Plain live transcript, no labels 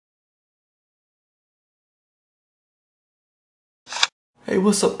Hey,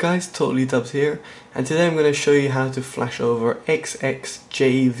 what's up guys, TotallyDubbed here, and today I'm going to show you how to flash over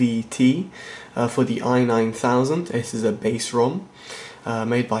JVT for the i9000. This is a base ROM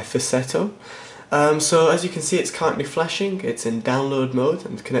made by Ficeto. So as you can see, it's currently flashing. It's in download mode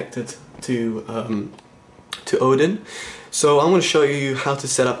and connected to Odin. So I'm going to show you how to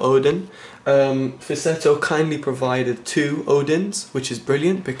set up Odin. Ficeto kindly provided 2 Odins, which is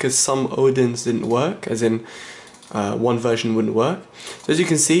brilliant because some Odins didn't work, as in one version wouldn't work. So as you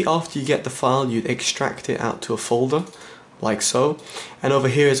can see, after you get the file, you'd extract it out to a folder, like so. And over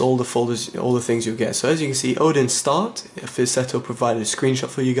here is all the folders, all the things you get. So as you can see, Odin start, Ficeto provided a screenshot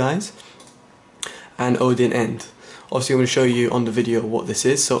for you guys, and Odin end. Obviously I'm going to show you on the video what this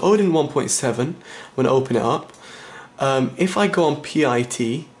is. So Odin 1.7, I'm going to open it up. If I go on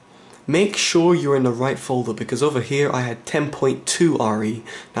PIT, make sure you're in the right folder, because over here I had 10.2 RE.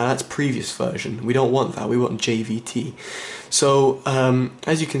 Now that's previous version. We don't want that, we want JVT. So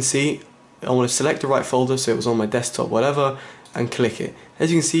as you can see, I want to select the right folder, so it was on my desktop, whatever, and click it.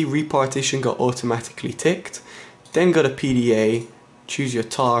 As you can see, repartition got automatically ticked. Then go to PDA, choose your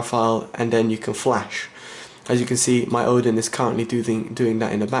tar file, and then you can flash. As you can see, my Odin is currently doing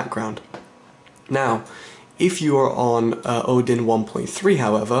that in the background. Now, if you are on Odin 1.3,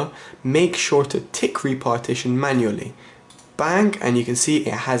 however, make sure to tick repartition manually. Bang, and you can see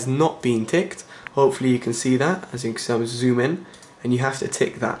it has not been ticked. Hopefully you can see that. As you can see, I'll zoom in, and you have to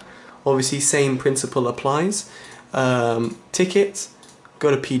tick that. Obviously, same principle applies. Tick it,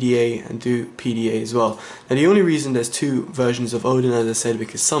 go to PDA, and do PDA as well. Now, the only reason there's 2 versions of Odin, as I said,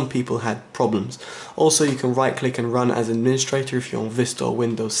 because some people had problems. Also, you can right-click and run as administrator if you're on Vista or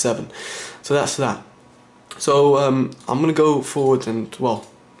Windows 7. So that's that. So I'm going to go forward and, well,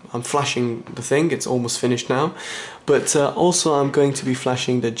 I'm flashing the thing, it's almost finished now, but also I'm going to be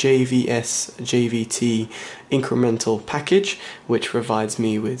flashing the JVT incremental package, which provides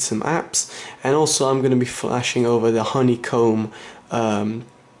me with some apps, and also I'm going to be flashing over the honeycomb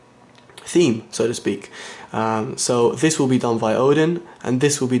theme, so to speak. So this will be done via Odin, and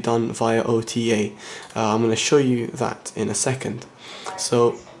this will be done via OTA. I'm going to show you that in a second.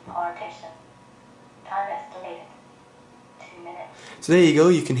 So there you go,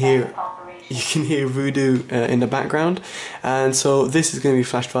 you can hear Voodoo in the background, and so this is going to be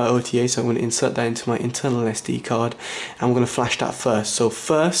flashed via OTA, so I'm going to insert that into my internal SD card, and I'm going to flash that first. So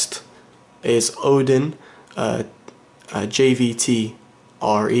first is Odin JVT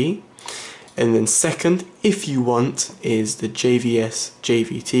RE, and then second, if you want, is the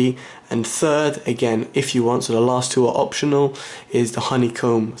JVT, and third, again, if you want, so the last 2 are optional, is the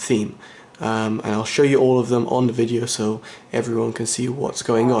honeycomb theme. And I'll show you all of them on the video so everyone can see what's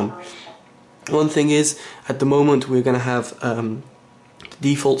going on. One thing is, at the moment we're going to have the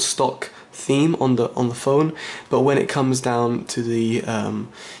default stock theme on the phone, but when it comes down to the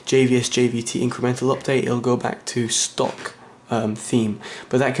JVT incremental update, it'll go back to stock theme,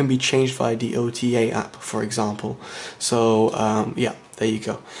 but that can be changed via the OTA app, for example. So yeah, there you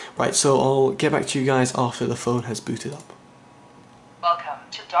go. Right, so I'll get back to you guys after the phone has booted up. Welcome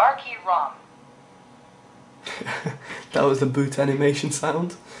to Darky ROM. That was the boot animation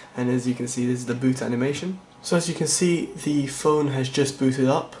sound, and as you can see, this is the boot animation. So as you can see, the phone has just booted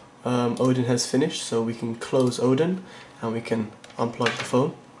up. Odin has finished, so we can close Odin and we can unplug the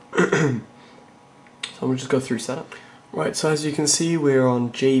phone. So we'll just go through setup. Right, so as you can see, we're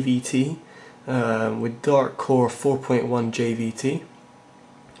on JVT with Dark Core 4.1 JVT,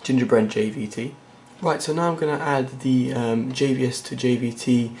 Gingerbread JVT. Right, so now I'm going to add the JVS to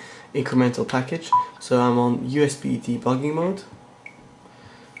JVT incremental package. So I'm on USB debugging mode,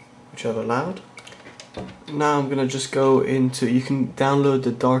 which I've allowed. Now I'm going to just go into, you can download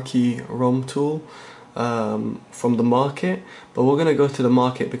the Darky ROM tool from the market, but we're going to go to the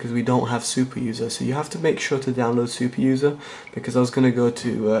market because we don't have SuperUser. So you have to make sure to download SuperUser, because I was going to go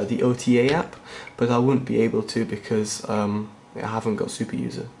to the OTA app, but I wouldn't be able to because I haven't got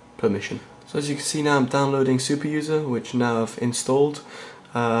SuperUser permission. So as you can see now, I'm downloading SuperUser, which now I've installed,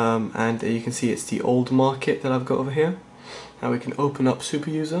 and you can see it's the old market that I've got over here. Now we can open up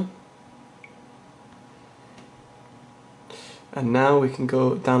SuperUser, and now we can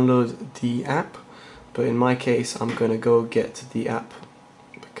go download the app, but in my case I'm going to go get the app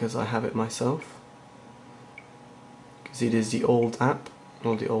because I have it myself, because it is the old app,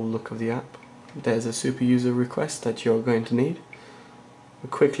 or the old look of the app. There's a SuperUser request that you're going to need. We'll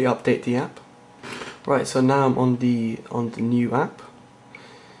quickly update the app. Right, so now I'm on the new app.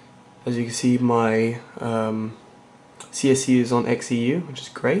 As you can see, my CSU is on XEU, which is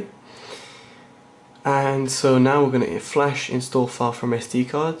great. And so now we're going to flash install file from SD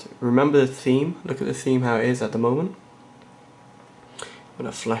card. Remember the theme, look at the theme how it is at the moment. I'm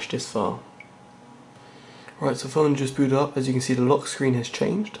going to flash this file. Right, so phone just booted up. As you can see, the lock screen has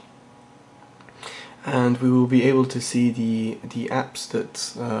changed, and we will be able to see the apps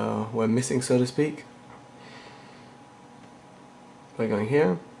that were missing, so to speak, by going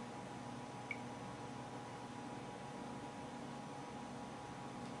here.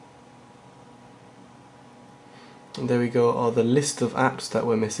 And there we go, are the list of apps that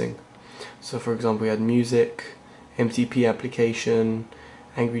were missing. So for example, we had music, MTP application,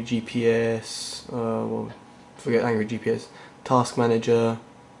 Angry GPS, well, forget Angry GPS, Task Manager.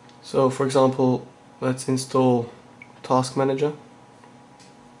 So for example, let's install Task Manager.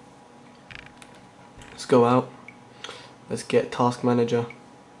 Let's go out, let's get Task Manager,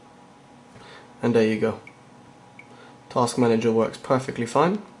 and there you go. Task Manager works perfectly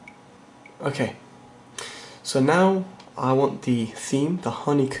fine. Okay, so now I want the theme, the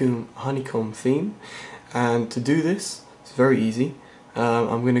honeycomb theme, and to do this, it's very easy.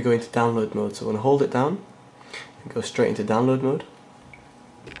 I'm going to go into download mode, so I'm going to hold it down and go straight into download mode.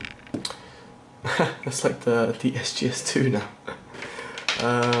 That's like the SGS2 now.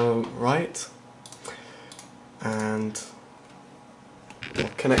 Right, and I'll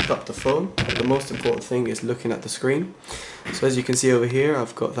connect up the phone. The most important thing is looking at the screen. So as you can see over here,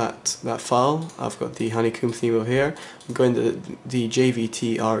 I've got that file. I've got the honeycomb theme over here. I'm going to the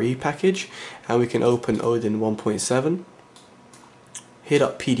JVT RE package, and we can open Odin 1.7. Hit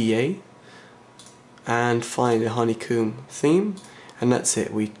up PDA and find the honeycomb theme, and that's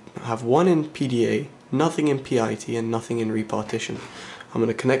it. We have one in PDA, nothing in PIT, and nothing in repartition. I'm going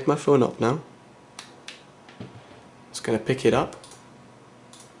to connect my phone up now. It's going to pick it up.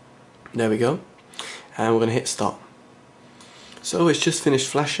 There we go, and we're going to hit start. So it's just finished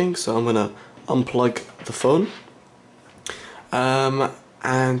flashing, so I'm going to unplug the phone,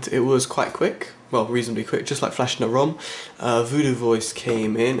 and it was quite quick, well, reasonably quick, just like flashing a ROM. Voodoo Voice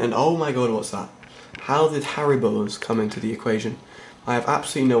came in, and oh my god, what's that? How did Haribo's come into the equation? I have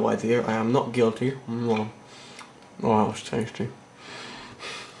absolutely no idea. I am not guilty. Oh, that was tasty.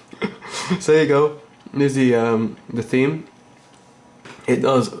 So there you go. There's the theme. It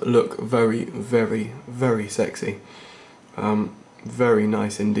does look very, very, very sexy. Very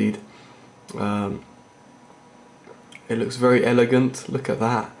nice indeed. It looks very elegant. Look at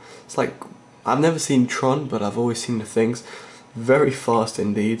that. It's like, I've never seen Tron, but I've always seen the things. Very fast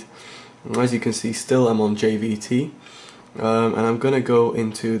indeed. As you can see, still I'm on JVT. And I'm gonna go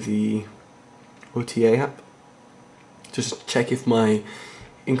into the OTA app. Just check if my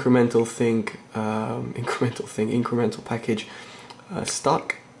incremental package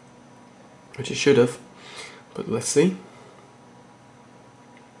stuck, which it should have, but let's see.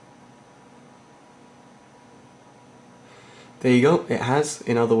 There you go, it has.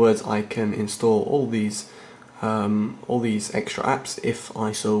 In other words, I can install all these extra apps if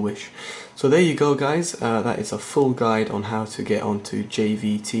I so wish. So there you go, guys. That is a full guide on how to get onto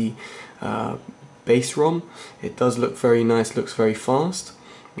JVT base ROM. It does look very nice, looks very fast.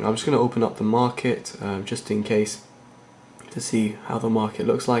 I'm just going to open up the market just in case, to see how the market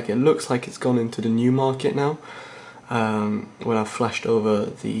looks like. It looks like it's gone into the new market now, when I've flashed over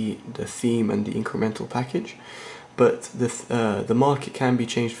the theme and the incremental package. But the market can be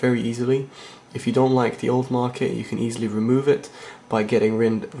changed very easily. If you don't like the old market, you can easily remove it by getting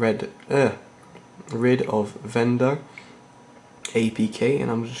rid of vendor APK,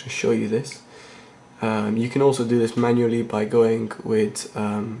 and I'm just going to show you this. You can also do this manually by going with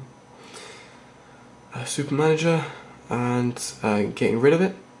Super Manager and getting rid of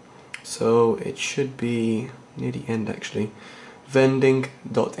it. So it should be near the end actually.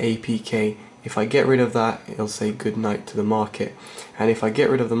 Vending.apk. If I get rid of that, it'll say good night to the market. And if I get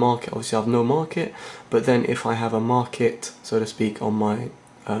rid of the market, obviously I have no market. But then if I have a market, so to speak, on my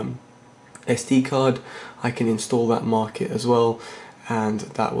SD card, I can install that market as well. And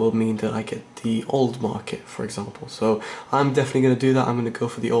that will mean that I get the old market, for example. So I'm definitely going to do that. I'm going to go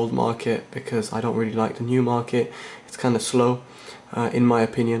for the old market because I don't really like the new market. It's kind of slow, in my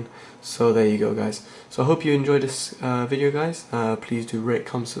opinion. So there you go, guys. So I hope you enjoyed this video, guys. Please do rate,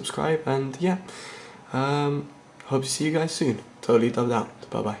 comment, subscribe, and yeah, hope to see you guys soon. Totally dubbed out.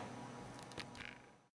 Bye bye.